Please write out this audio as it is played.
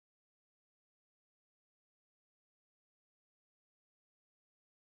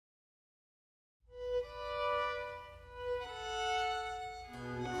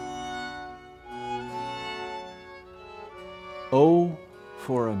Oh,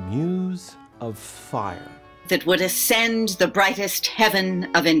 for a muse of fire that would ascend the brightest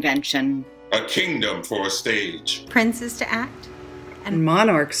heaven of invention. A kingdom for a stage. Princes to act. And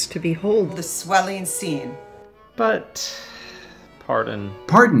monarchs to behold the swelling scene. But, pardon.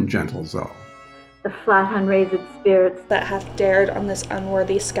 Pardon, gentle Zoe. The flat unraised spirits that hath dared on this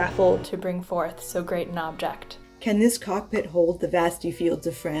unworthy scaffold to bring forth so great an object. Can this cockpit hold the vasty fields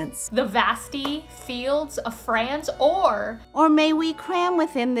of France? The vasty fields of France, or may we cram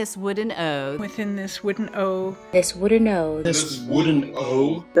within this wooden O. Within this wooden O. This wooden O. This wooden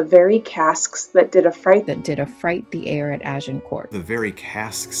O. The very casks that did affright the air at Agincourt. The very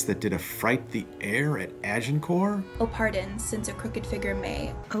casks that did affright the air at Agincourt? Oh, pardon, since a crooked figure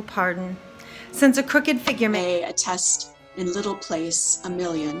may. Oh, pardon, since a crooked figure may attest in little place a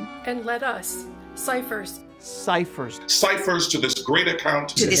million. And let us, ciphers to this great account.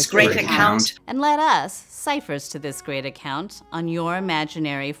 To this great account. And let us, ciphers to this great account, on your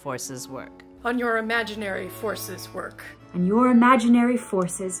imaginary forces work. On your imaginary forces work. And your imaginary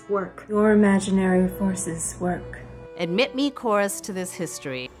forces work. Your imaginary forces work. Admit me chorus to this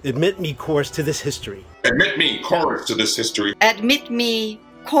history. Admit me chorus to this history. Admit me chorus to this history. Admit me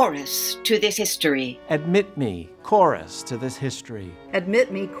chorus to this history. Admit me chorus to this history.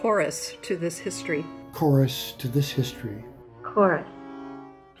 Admit me chorus to this history. Chorus to this history. Chorus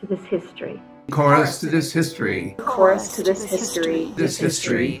to this history. Chorus to this history. Chorus to this history. This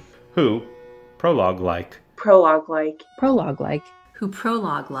history. Who, prologue like. Prologue like. Prologue like. Who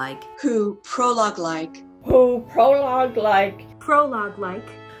prologue like. Who prologue like. Who prologue like. Prologue like.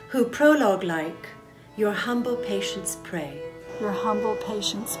 Who prologue like. Your humble patience pray. Your humble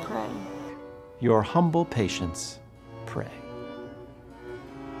patience pray. Your humble patience pray.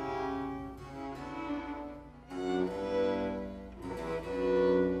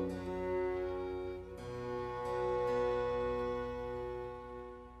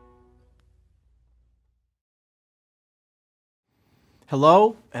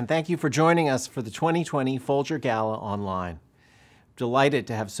 Hello, and thank you for joining us for the 2020 Folger Gala online. Delighted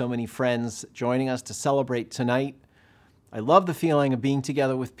to have so many friends joining us to celebrate tonight. I love the feeling of being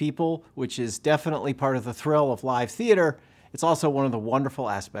together with people, which is definitely part of the thrill of live theater. It's also one of the wonderful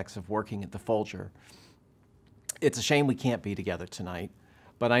aspects of working at the Folger. It's a shame we can't be together tonight,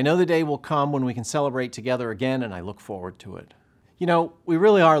 but I know the day will come when we can celebrate together again, and I look forward to it. You know, we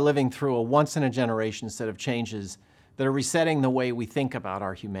really are living through a once-in-a-generation set of changes that are resetting the way we think about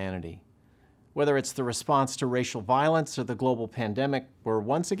our humanity. Whether it's the response to racial violence or the global pandemic, we're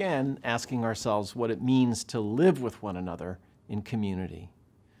once again asking ourselves what it means to live with one another in community.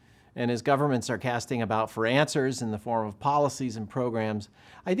 And as governments are casting about for answers in the form of policies and programs,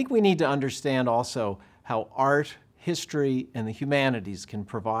 I think we need to understand also how art, history, and the humanities can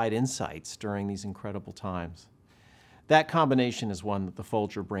provide insights during these incredible times. That combination is one that the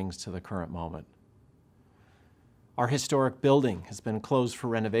Folger brings to the current moment. Our historic building has been closed for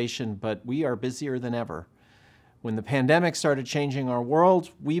renovation, but we are busier than ever. When the pandemic started changing our world,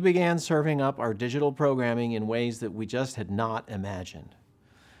 we began serving up our digital programming in ways that we just had not imagined.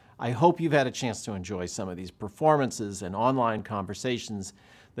 I hope you've had a chance to enjoy some of these performances and online conversations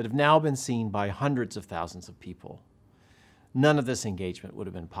that have now been seen by hundreds of thousands of people. None of this engagement would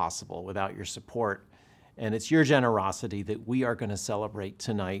have been possible without your support, and it's your generosity that we are going to celebrate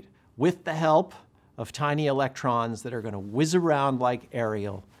tonight with the help of tiny electrons that are going to whiz around like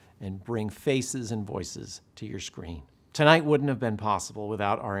Ariel and bring faces and voices to your screen. Tonight wouldn't have been possible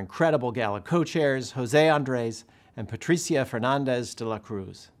without our incredible Gala Co-Chairs, José Andrés and Patricia Fernandez de la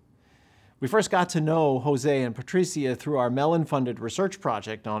Cruz. We first got to know José and Patricia through our Mellon-funded research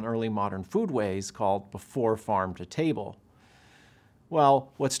project on early modern foodways called Before Farm to Table.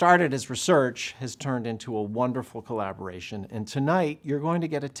 Well, what started as research has turned into a wonderful collaboration, and tonight you're going to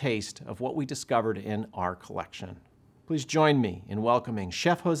get a taste of what we discovered in our collection. Please join me in welcoming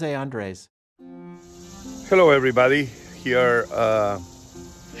Chef José Andrés. Hello everybody, here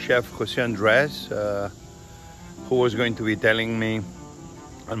Chef José Andrés, who was going to be telling me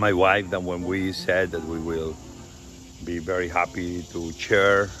and my wife that when we said that we will be very happy to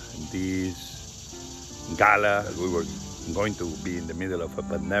chair this gala, we were going to be in the middle of a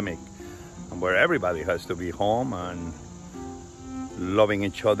pandemic and where everybody has to be home and loving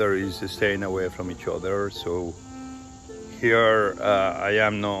each other is staying away from each other. So here I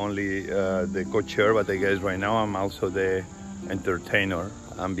am not only the co-chair, but I guess right now I'm also the entertainer.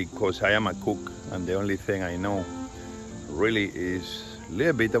 And because I am a cook and the only thing I know really is a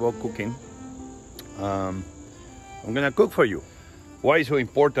little bit about cooking, I'm gonna cook for you. Why is it so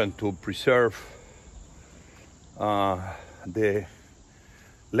important to preserve the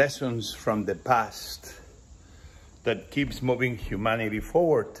lessons from the past that keeps moving humanity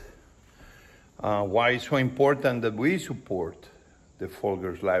forward. Why it's so important that we support the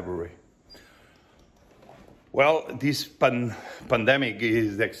Folger's Library? Well, this pandemic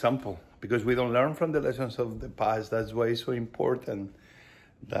is the example, because we don't learn from the lessons of the past. That's why it's so important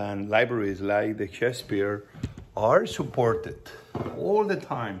that libraries like the Shakespeare are supported all the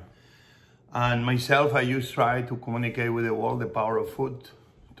time. And myself, I used to try to communicate with the world the power of food,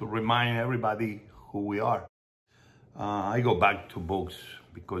 to remind everybody who we are. I go back to books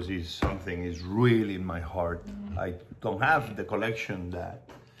because it's something is really in my heart. I don't have the collection that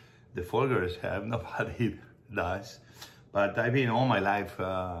the Folgers have, nobody does. But I've been all my life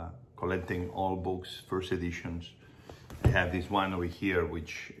collecting all books, first editions. I have this one over here,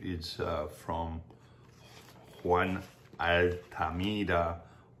 which is from Juan Altamira,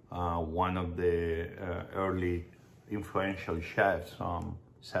 one of the early influential chefs from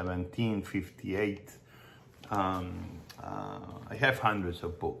 1758. I have hundreds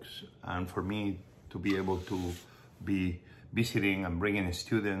of books, and for me to be able to be visiting and bringing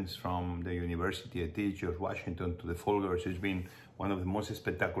students from the university I teach, George Washington, to the Folgers has been one of the most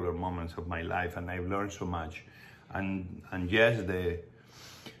spectacular moments of my life, and I've learned so much. And yes,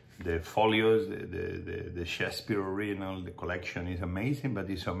 the folios, the Shakespeare original, the collection is amazing, but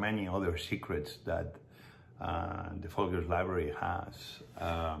there's so many other secrets that the Folger's Library has,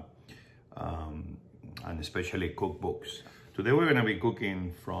 and especially cookbooks. Today we're going to be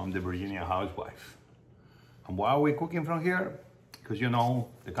cooking from the Virginia Housewife. And why are we cooking from here? Because you know,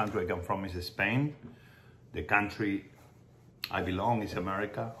 the country I come from is Spain. The country I belong is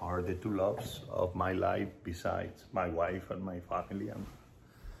America, are the two loves of my life besides my wife and my family.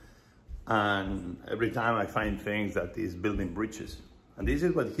 And every time I find things that is building bridges. And this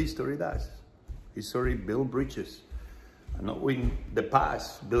is what history does. History builds bridges. And knowing the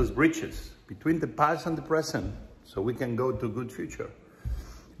past builds bridges between the past and the present, so we can go to a good future.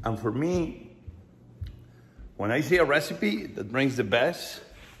 And for me, when I see a recipe that brings the best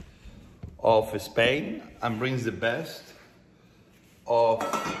of Spain and brings the best of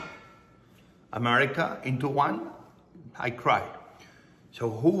America into one, I cry. So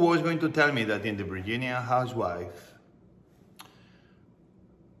who was going to tell me that in the Virginia Housewife,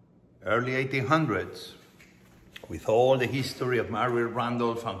 early 1800s, with all the history of Mary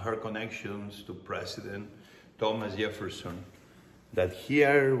Randolph and her connections to President Thomas Jefferson, that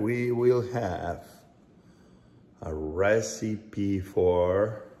here we will have a recipe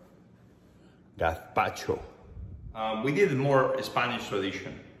for gazpacho. We did more Spanish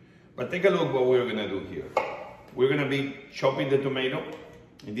tradition, but take a look what we're gonna do here. We're gonna be chopping the tomato,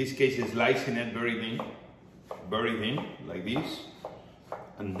 in this case slicing it very thin, like this.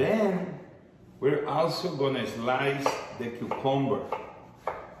 And then we're also gonna slice the cucumber.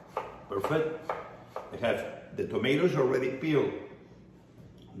 Perfect. I have the tomatoes already peeled.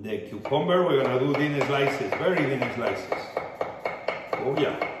 The cucumber, we're gonna do thin slices, very thin slices. Oh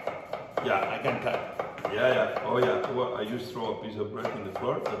yeah, I can cut. Yeah, oh yeah, well, I just throw a piece of bread on the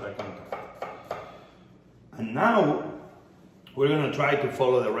floor, but I can cut. And now, we're gonna try to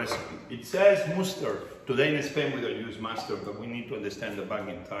follow the recipe. It says mustard. Today in Spain we don't use mustard, but we need to understand that back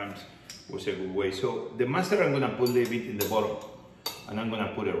in times was a good way. So the mustard I'm gonna put a little bit in the bottom, and I'm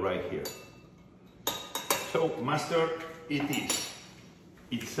gonna put it right here. So mustard it is.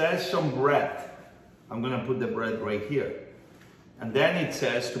 It says some bread. I'm gonna put the bread right here. And then it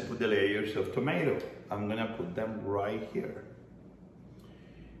says to put the layers of tomato. I'm gonna put them right here.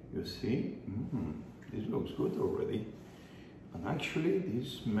 You see? This looks good already. And actually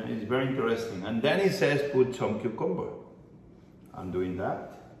this is very interesting. And then it says put some cucumber. I'm doing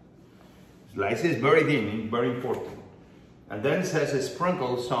that. Slices very thin, very important. And then it says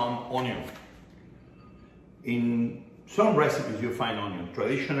sprinkle some onion. In some recipes you find onion.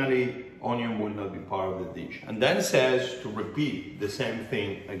 Traditionally, onion will not be part of the dish. And then it says to repeat the same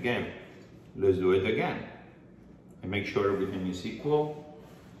thing again. Let's do it again. I make sure everything is equal.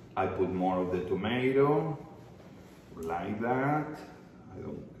 I put more of the tomato, like that. I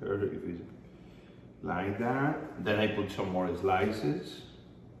don't care if it's like that. Then I put some more slices,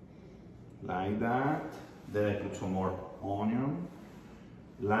 like that. Then I put some more onion,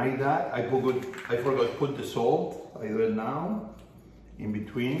 like that. I forgot to put the salt. I do it now, in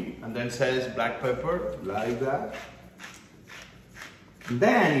between. And then it says black pepper, like that.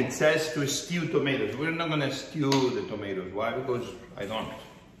 Then it says to stew tomatoes. We're not gonna stew the tomatoes. Why? Because I don't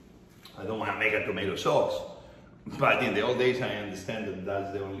want to make a tomato sauce. But in the old days, I understand that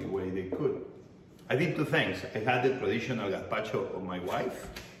that's the only way they could. I did two things. I had the traditional gazpacho of my wife.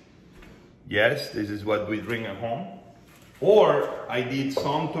 Yes, this is what we drink at home. Or I did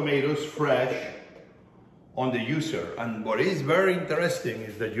some tomatoes fresh on the user. And what is very interesting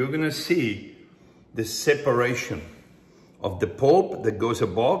is that you're gonna see the separation of the pulp that goes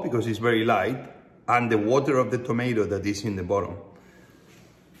above because it's very light and the water of the tomato that is in the bottom.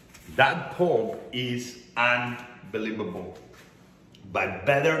 That pulp is unbelievable, but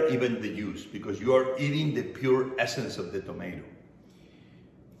better even the juice because you are eating the pure essence of the tomato.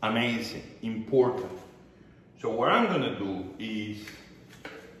 Amazing, important. So what I'm gonna do is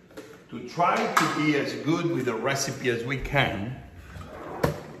to try to be as good with the recipe as we can.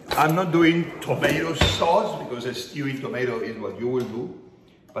 I'm not doing tomato sauce because a stewing tomato is what you will do,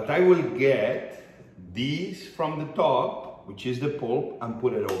 but I will get these from the top, which is the pulp, and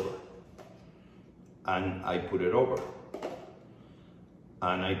put it over. And I put it over.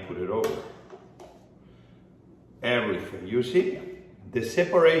 And I put it over. Everything, you see? The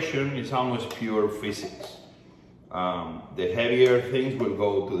separation is almost pure physics. The heavier things will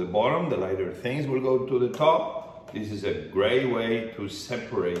go to the bottom, the lighter things will go to the top. This is a great way to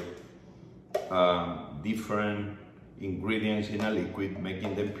separate different ingredients in a liquid,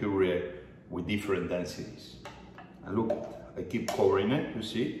 making them puree with different densities. And look, I keep covering it, you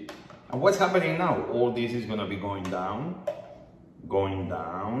see? And what's happening now? All this is gonna be going down.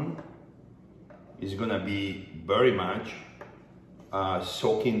 It's gonna be very much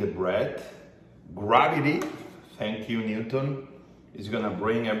soaking the bread. Gravity, thank you Newton, is gonna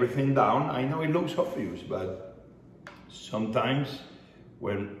bring everything down. I know it looks obvious, but sometimes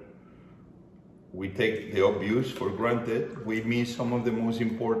when we take the obvious for granted, we miss some of the most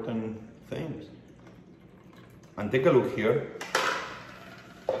important things. And take a look here.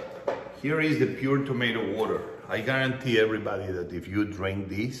 Here is the pure tomato water. I guarantee everybody that if you drink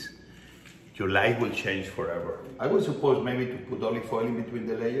this, your life will change forever. I was supposed maybe to put olive oil in between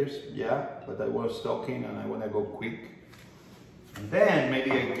the layers, yeah, but I was talking and I want to go quick. And then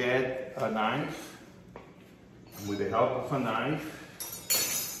maybe I get a knife. And with the help of a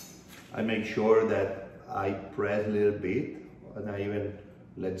knife, I make sure that I press a little bit, and I even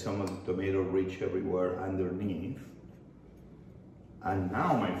let some of the tomato reach everywhere underneath. And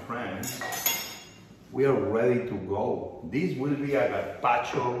now, my friends, we are ready to go. This will be a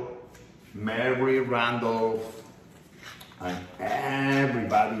gazpacho, Mary Randolph, and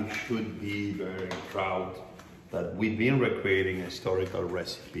everybody should be very proud that we've been recreating a historical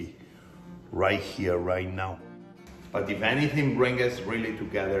recipe right here, right now. But if anything brings us really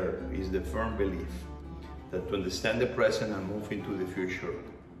together is the firm belief that to understand the present and move into the future,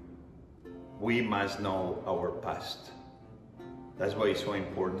 we must know our past. That's why it's so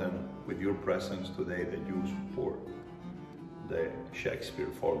important with your presence today that you support the Shakespeare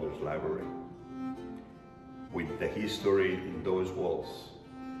Folger's Library. With the history in those walls,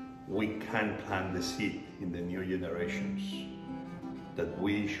 we can plant the seed in the new generations that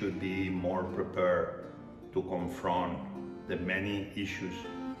we should be more prepared to confront the many issues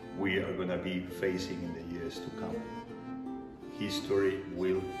we are going to be facing in the years to come. History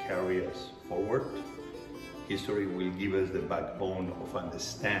will carry us forward. History will give us the backbone of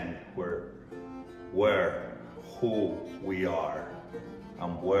understand where, who we are,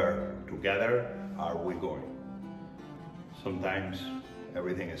 and where together are we going. Sometimes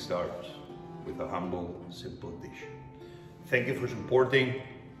everything starts with a humble, simple dish. Thank you for supporting.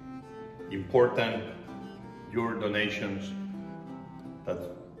 Important, your donations,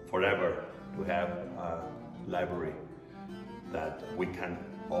 that forever to have a library that we can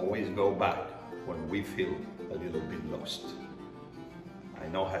always go back when we feel a little bit lost. I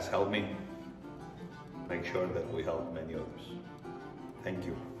know has helped me. Make sure that we help many others. Thank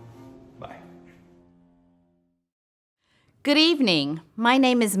you. Bye. Good evening. My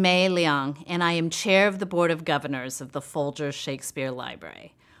name is May Leong, and I am Chair of the Board of Governors of the Folger Shakespeare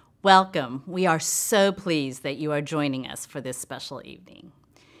Library. Welcome. We are so pleased that you are joining us for this special evening.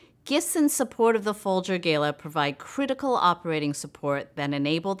 Gifts in support of the Folger Gala provide critical operating support that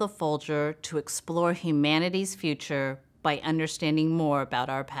enable the Folger to explore humanity's future by understanding more about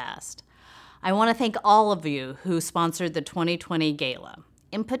our past. I want to thank all of you who sponsored the 2020 Gala.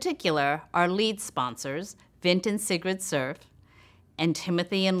 In particular, our lead sponsors, Vint and Sigrid Cerf, and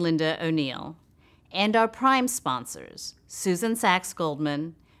Timothy and Linda O'Neill, and our prime sponsors, Susan Sachs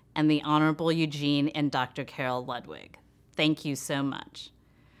Goldman and the Honorable Eugene and Dr. Carol Ludwig. Thank you so much.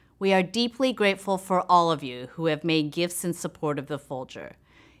 We are deeply grateful for all of you who have made gifts in support of the Folger.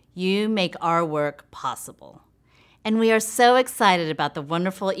 You make our work possible. And we are so excited about the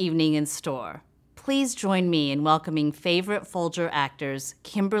wonderful evening in store. Please join me in welcoming favorite Folger actors,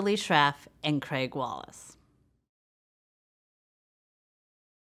 Kimberly Schraf and Craig Wallace.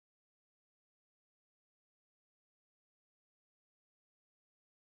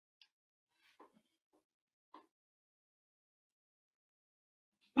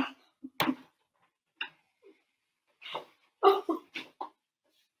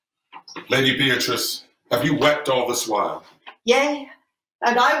 Lady Beatrice, have you wept all this while? Yea,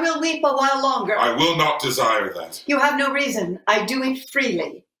 and I will weep a while longer. I will not desire that. You have no reason. I do it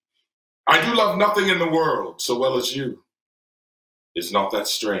freely. I do love nothing in the world so well as you. Is not that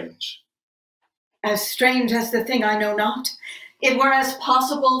strange? As strange as the thing I know not. It were as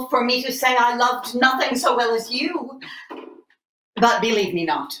possible for me to say I loved nothing so well as you. But believe me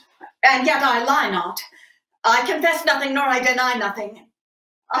not, and yet I lie not. I confess nothing, nor I deny nothing.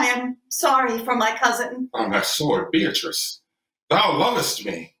 I am sorry for my cousin. On that sword, Beatrice, thou lovest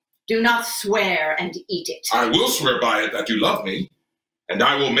me. Do not swear and eat it. I will swear by it that you love me, and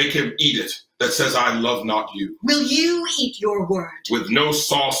I will make him eat it that says I love not you. Will you eat your word? With no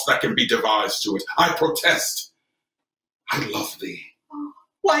sauce that can be devised to it. I protest. I love thee.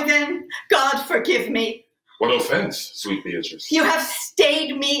 Why then, God forgive me. What offense, sweet Beatrice? You have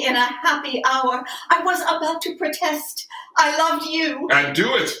stayed me in a happy hour. I was about to protest. I loved you. And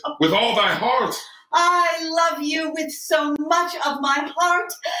do it with all thy heart. I love you with so much of my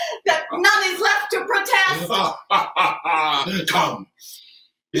heart that none is left to protest. Come,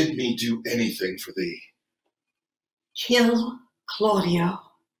 bid me do anything for thee. Kill Claudio.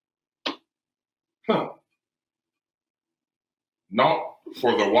 Huh. Not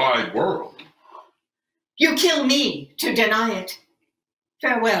for the wide world. You kill me to deny it.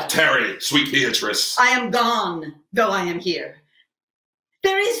 Farewell. Tarry, sweet Beatrice. I am gone, though I am here.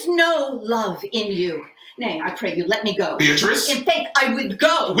 There is no love in you. Nay, I pray you, let me go. Beatrice? In faith, I would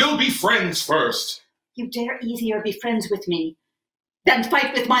go. We'll be friends first. You dare easier be friends with me than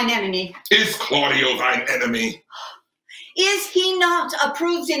fight with mine enemy. Is Claudio thine enemy? Is he not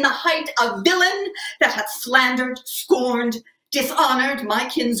approved in the height a villain that hath slandered, scorned, dishonored my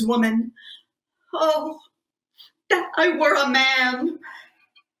kinswoman? Oh, that I were a man.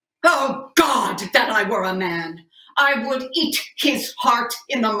 Oh, God, that I were a man. I would eat his heart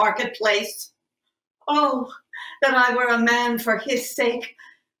in the marketplace. Oh, that I were a man for his sake,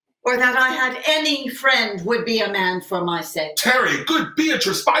 or that I had any friend would be a man for my sake. Tarry, good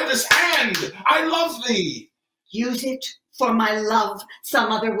Beatrice, by this hand, I love thee. Use it for my love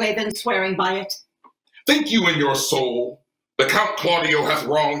some other way than swearing by it. Think you in your soul the Count Claudio hath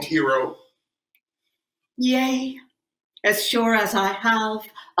wronged Hero? Yea, as sure as I have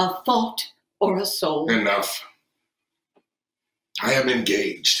a thought or a soul. Enough. I am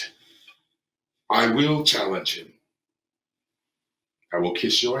engaged. I will challenge him. I will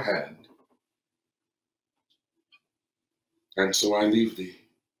kiss your hand. And so I leave thee.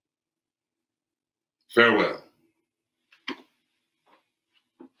 Farewell.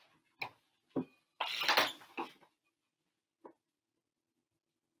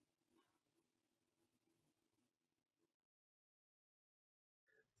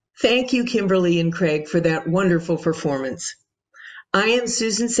 Thank you, Kimberly and Craig, for that wonderful performance. I am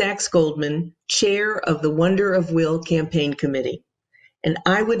Susan Sachs Goldman, Chair of the Wonder of Will Campaign Committee, and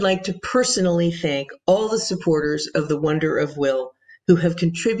I would like to personally thank all the supporters of the Wonder of Will who have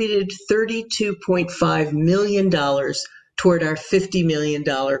contributed $32.5 million toward our $50 million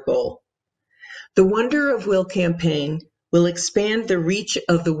goal. The Wonder of Will campaign will expand the reach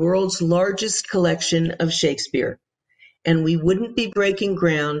of the world's largest collection of Shakespeare, and we wouldn't be breaking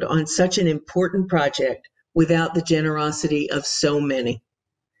ground on such an important project without the generosity of so many.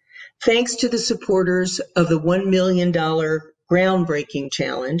 Thanks to the supporters of the $1 million groundbreaking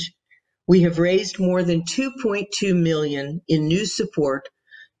challenge, we have raised more than $2.2 million in new support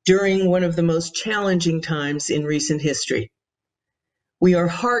during one of the most challenging times in recent history. We are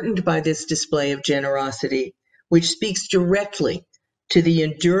heartened by this display of generosity, which speaks directly to the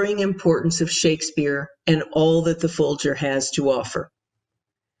enduring importance of Shakespeare and all that the Folger has to offer.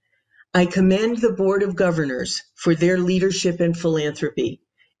 I commend the Board of Governors for their leadership and philanthropy,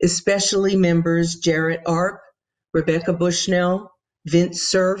 especially members Jarrett Arp, Rebecca Bushnell, Vince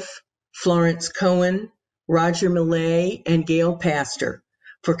Cerf, Florence Cohen, Roger Millay, and Gail Pastor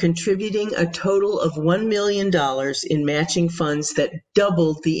for contributing a total of $1 million in matching funds that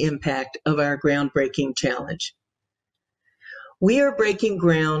doubled the impact of our groundbreaking challenge. We are breaking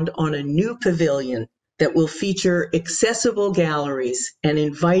ground on a new pavilion that will feature accessible galleries and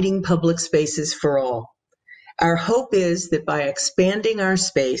inviting public spaces for all. Our hope is that by expanding our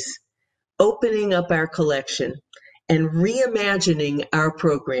space, opening up our collection, and reimagining our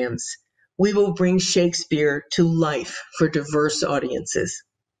programs, we will bring Shakespeare to life for diverse audiences.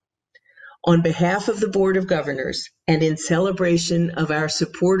 On behalf of the Board of Governors and in celebration of our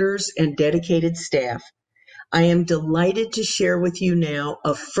supporters and dedicated staff, I am delighted to share with you now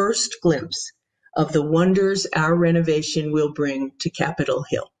a first glimpse of the wonders our renovation will bring to Capitol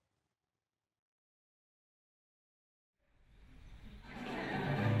Hill.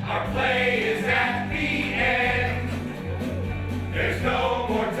 Our play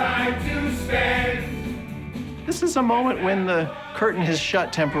is a moment when the curtain is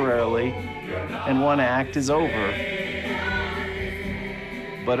shut temporarily and one act is over,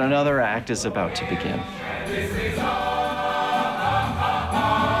 but another act is about to begin.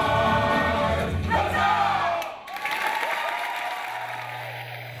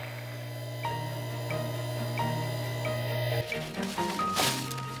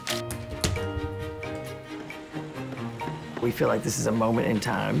 We feel like this is a moment in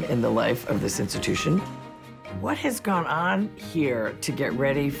time in the life of this institution. What has gone on here to get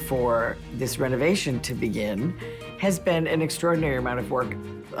ready for this renovation to begin has been an extraordinary amount of work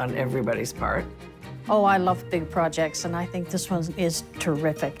on everybody's part. Oh, I love big projects, and I think this one is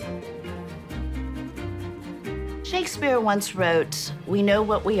terrific. Shakespeare once wrote, "We know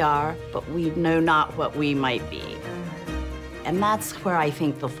what we are, but we know not what we might be." And that's where I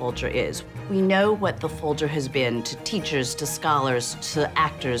think the Folger is. We know what the Folger has been to teachers, to scholars, to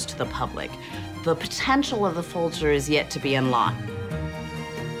actors, to the public. The potential of the Folger is yet to be unlocked.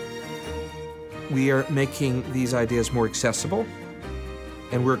 We are making these ideas more accessible,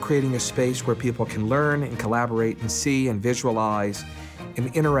 and we're creating a space where people can learn and collaborate and see and visualize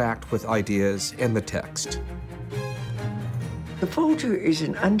and interact with ideas and the text. The Folger is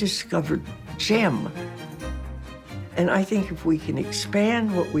an undiscovered gem. And I think if we can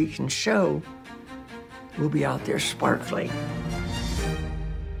expand what we can show, we'll be out there sparkling.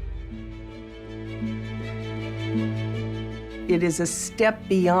 It is a step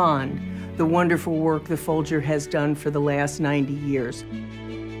beyond the wonderful work the Folger has done for the last 90 years.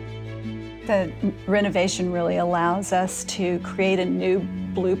 The renovation really allows us to create a new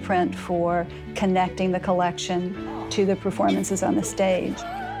blueprint for connecting the collection to the performances on the stage.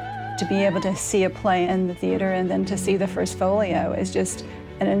 To be able to see a play in the theater and then to see the first folio is just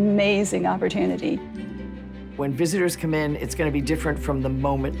an amazing opportunity. When visitors come in, it's going to be different from the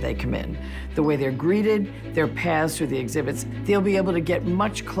moment they come in. The way they're greeted, their paths through the exhibits, they'll be able to get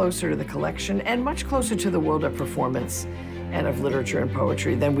much closer to the collection and much closer to the world of performance and of literature and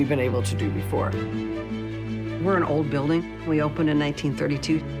poetry than we've been able to do before. We're an old building. We opened in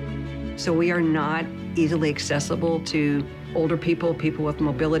 1932, so we are not easily accessible to older people, people with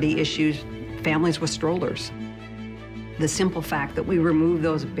mobility issues, families with strollers. The simple fact that we remove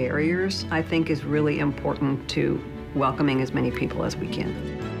those barriers, I think, is really important to welcoming as many people as we can.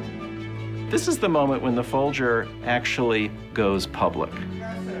 This is the moment when the Folger actually goes public.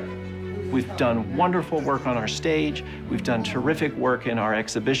 We've done wonderful work on our stage, we've done terrific work in our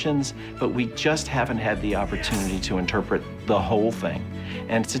exhibitions, but we just haven't had the opportunity to interpret the whole thing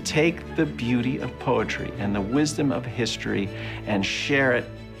and to take the beauty of poetry and the wisdom of history and share it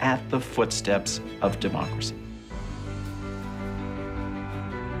at the footsteps of democracy.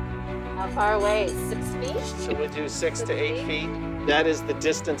 How far away? 6 feet? Should we do 6 to 8 feet? That is the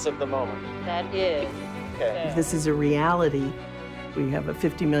distance of the moment. That is. Okay. This is a reality. We have a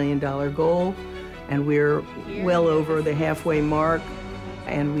 $50 million goal, and we're well over the halfway mark,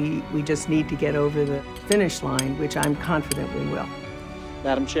 and we just need to get over the finish line, which I'm confident we will.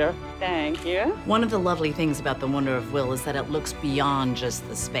 Madam Chair? Thank you. One of the lovely things about the Wonder of Will is that it looks beyond just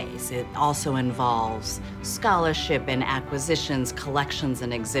the space. It also involves scholarship and acquisitions, collections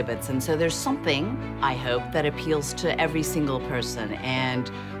and exhibits. And so there's something, I hope, that appeals to every single person.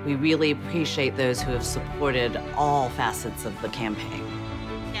 And we really appreciate those who have supported all facets of the campaign.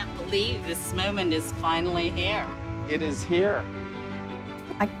 I can't believe this moment is finally here. It is here.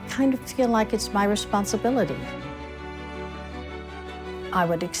 I kind of feel like it's my responsibility. I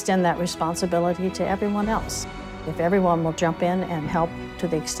would extend that responsibility to everyone else. If everyone will jump in and help to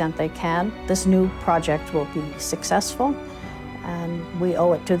the extent they can, this new project will be successful, and we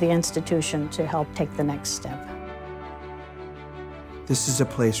owe it to the institution to help take the next step. This is a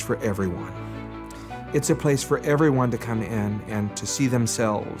place for everyone. It's a place for everyone to come in and to see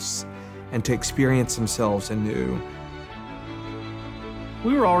themselves and to experience themselves anew.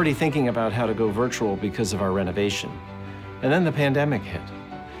 We were already thinking about how to go virtual because of our renovation. And then the pandemic hit.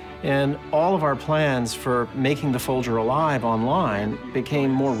 And all of our plans for making the Folger alive online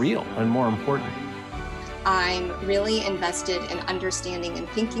became more real and more important. I'm really invested in understanding and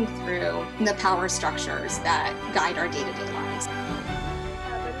thinking through the power structures that guide our day-to-day lives.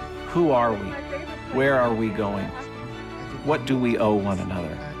 Who are we? Where are we going? What do we owe one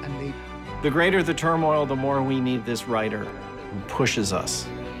another? The greater the turmoil, the more we need this writer who pushes us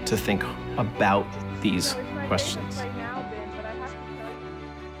to think about these questions.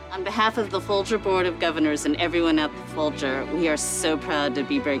 On behalf of the Folger Board of Governors and everyone at the Folger, we are so proud to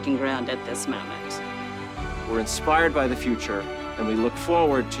be breaking ground at this moment. We're inspired by the future, and we look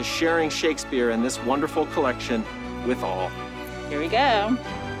forward to sharing Shakespeare and this wonderful collection with all. Here we go.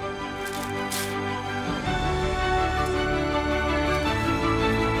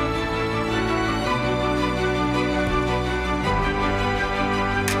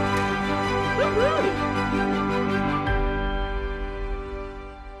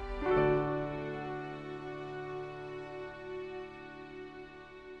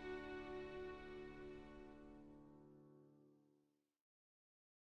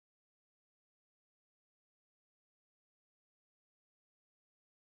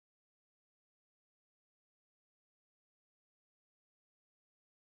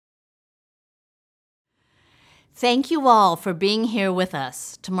 Thank you all for being here with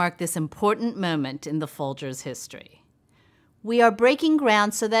us to mark this important moment in the Folger's history. We are breaking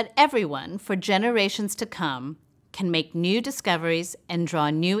ground so that everyone, for generations to come, can make new discoveries and draw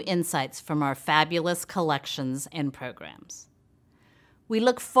new insights from our fabulous collections and programs. We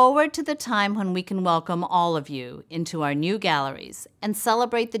look forward to the time when we can welcome all of you into our new galleries and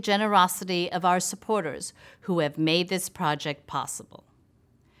celebrate the generosity of our supporters who have made this project possible.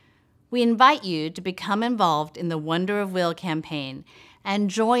 We invite you to become involved in the Wonder of Will campaign and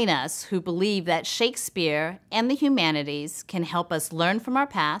join us who believe that Shakespeare and the humanities can help us learn from our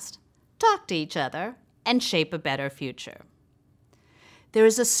past, talk to each other, and shape a better future. There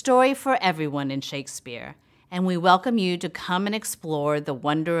is a story for everyone in Shakespeare, and we welcome you to come and explore the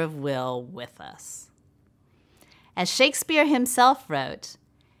wonder of will with us. As Shakespeare himself wrote,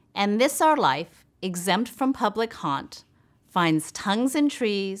 "And this our life, exempt from public haunt, finds tongues in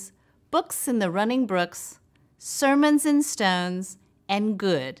trees, books in the running brooks, sermons in stones, and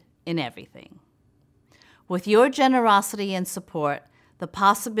good in everything." With your generosity and support, the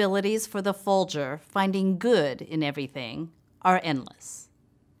possibilities for the Folger finding good in everything are endless.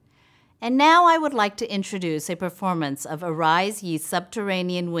 And now I would like to introduce a performance of Arise Ye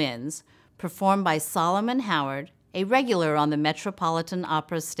Subterranean Winds, performed by Soloman Howard, a regular on the Metropolitan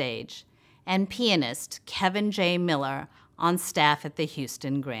Opera stage, and pianist Kevin J. Miller, on staff at the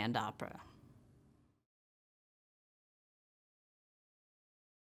Houston Grand Opera.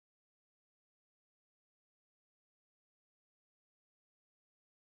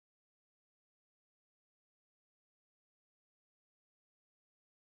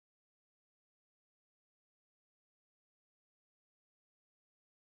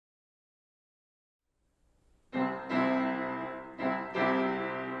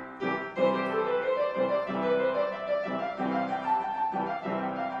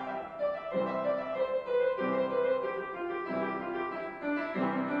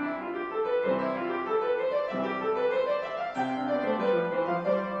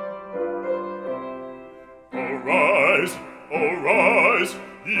 Arise, arise,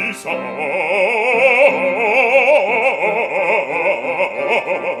 ye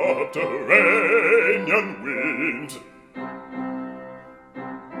subterranean winds.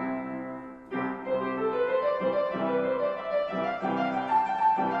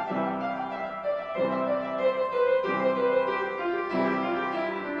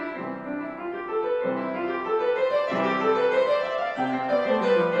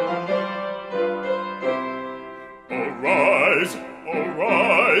 Arise,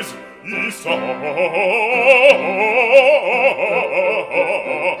 arise, ye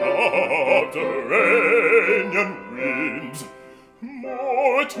subterranean winds,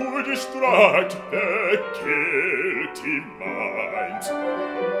 more to distract their guilty minds.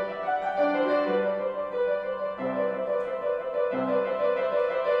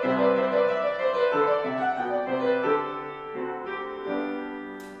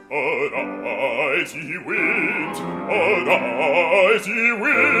 Arise, ye winds,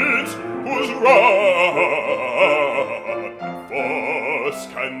 whose rapid force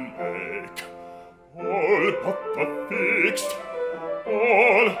can make all but the fixed,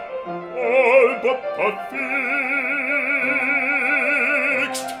 all but the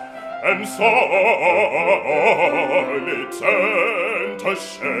fixed, and solid center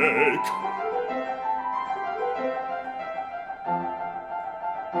shake.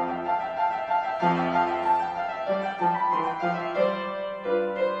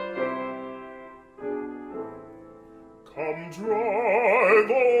 Come drive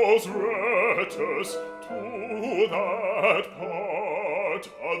those wretches to that part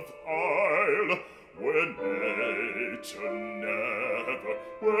of isle where nature never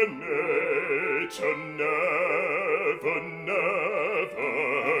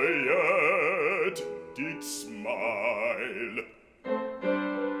yet did smile.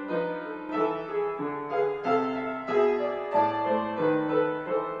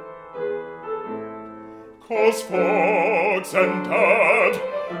 'Cause fogs and dead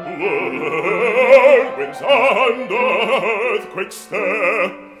whirlwinds and earthquakes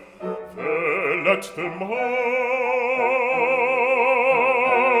there, let them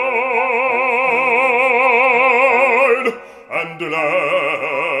hide and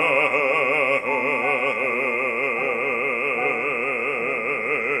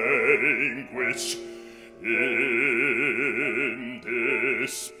languish in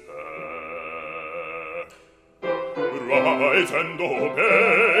despair. Rise and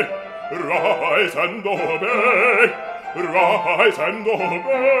obey, rise and obey, rise and obey.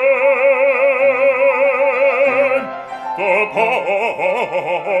 the path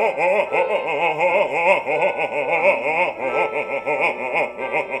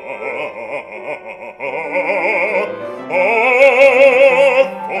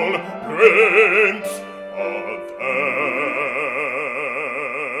Prince of Air.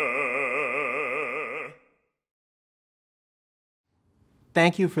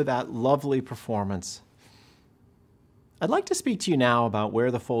 Thank you for that lovely performance. I'd like to speak to you now about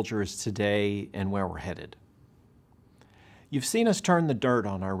where the Folger is today and where we're headed. You've seen us turn the dirt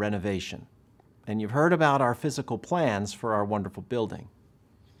on our renovation, and you've heard about our physical plans for our wonderful building.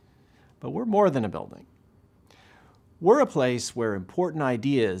 But we're more than a building. We're a place where important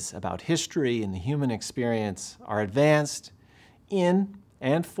ideas about history and the human experience are advanced in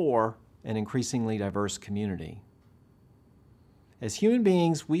and for an increasingly diverse community. As human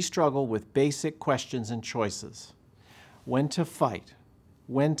beings, we struggle with basic questions and choices. When to fight,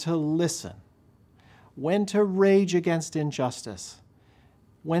 when to listen, when to rage against injustice,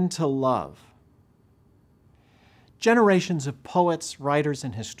 when to love. Generations of poets, writers,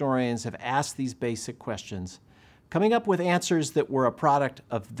 and historians have asked these basic questions, coming up with answers that were a product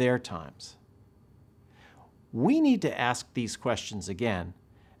of their times. We need to ask these questions again,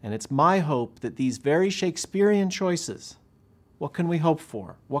 and it's my hope that these very Shakespearean choices, what can we hope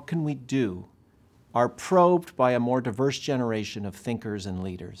for, what can we do, are probed by a more diverse generation of thinkers and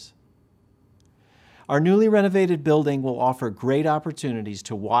leaders. Our newly renovated building will offer great opportunities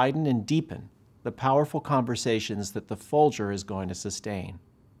to widen and deepen the powerful conversations that the Folger is going to sustain.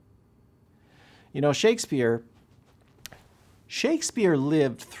 You know, Shakespeare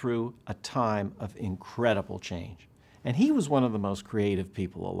lived through a time of incredible change, and he was one of the most creative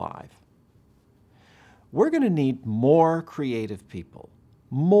people alive. We're going to need more creative people,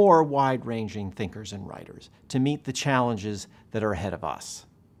 more wide-ranging thinkers and writers to meet the challenges that are ahead of us.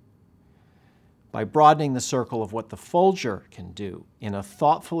 By broadening the circle of what the Folger can do in a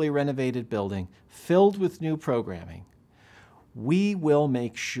thoughtfully renovated building filled with new programming, we will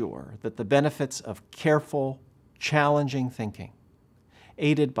make sure that the benefits of careful, challenging thinking,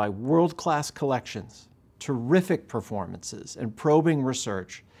 aided by world-class collections, terrific performances, and probing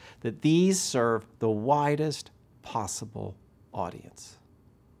research, that these serve the widest possible audience.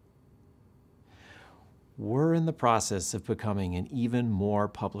 We're in the process of becoming an even more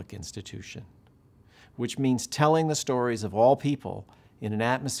public institution, which means telling the stories of all people in an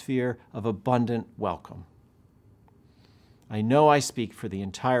atmosphere of abundant welcome. I know I speak for the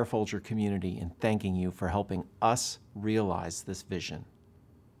entire Folger community in thanking you for helping us realize this vision.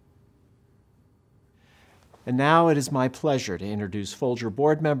 And now it is my pleasure to introduce Folger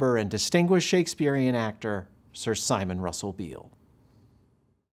board member and distinguished Shakespearean actor, Sir Simon Russell Beale.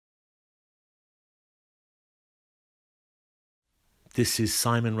 This is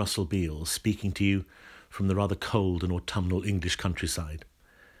Simon Russell Beale speaking to you from the rather cold and autumnal English countryside.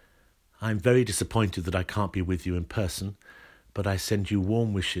 I'm very disappointed that I can't be with you in person, but I send you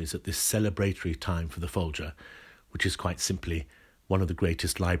warm wishes at this celebratory time for the Folger, which is quite simply one of the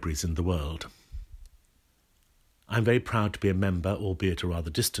greatest libraries in the world. I'm very proud to be a member, albeit a rather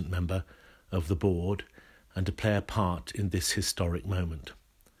distant member, of the board and to play a part in this historic moment.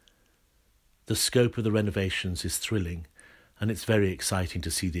 The scope of the renovations is thrilling, and it's very exciting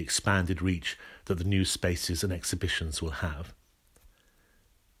to see the expanded reach that the new spaces and exhibitions will have.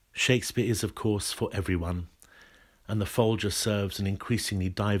 Shakespeare is, of course, for everyone, and the Folger serves an increasingly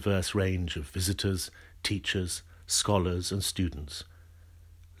diverse range of visitors, teachers, scholars, and students.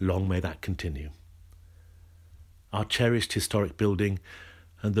 Long may that continue. Our cherished historic building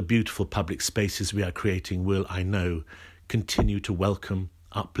and the beautiful public spaces we are creating will, I know, continue to welcome,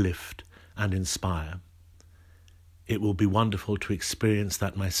 uplift, and inspire. It will be wonderful to experience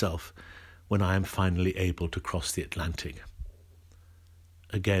that myself when I am finally able to cross the Atlantic.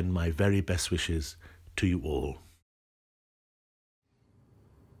 Again, my very best wishes to you all.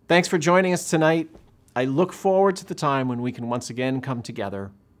 Thanks for joining us tonight. I look forward to the time when we can once again come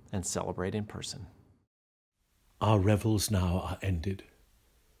together and celebrate in person. Our revels now are ended.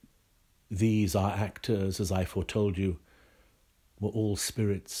 These, our actors, as I foretold you, were all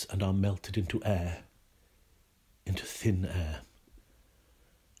spirits and are melted into air, into thin air.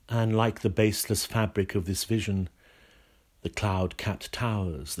 And like the baseless fabric of this vision, the cloud-capped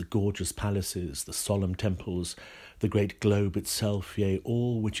towers, the gorgeous palaces, the solemn temples, the great globe itself, yea,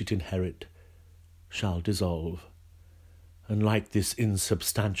 all which it inherit, shall dissolve, and like this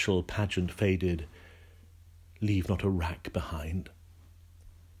insubstantial pageant faded, leave not a rack behind.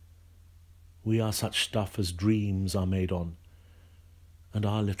 We are such stuff as dreams are made on, and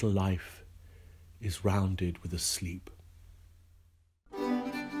our little life is rounded with a sleep.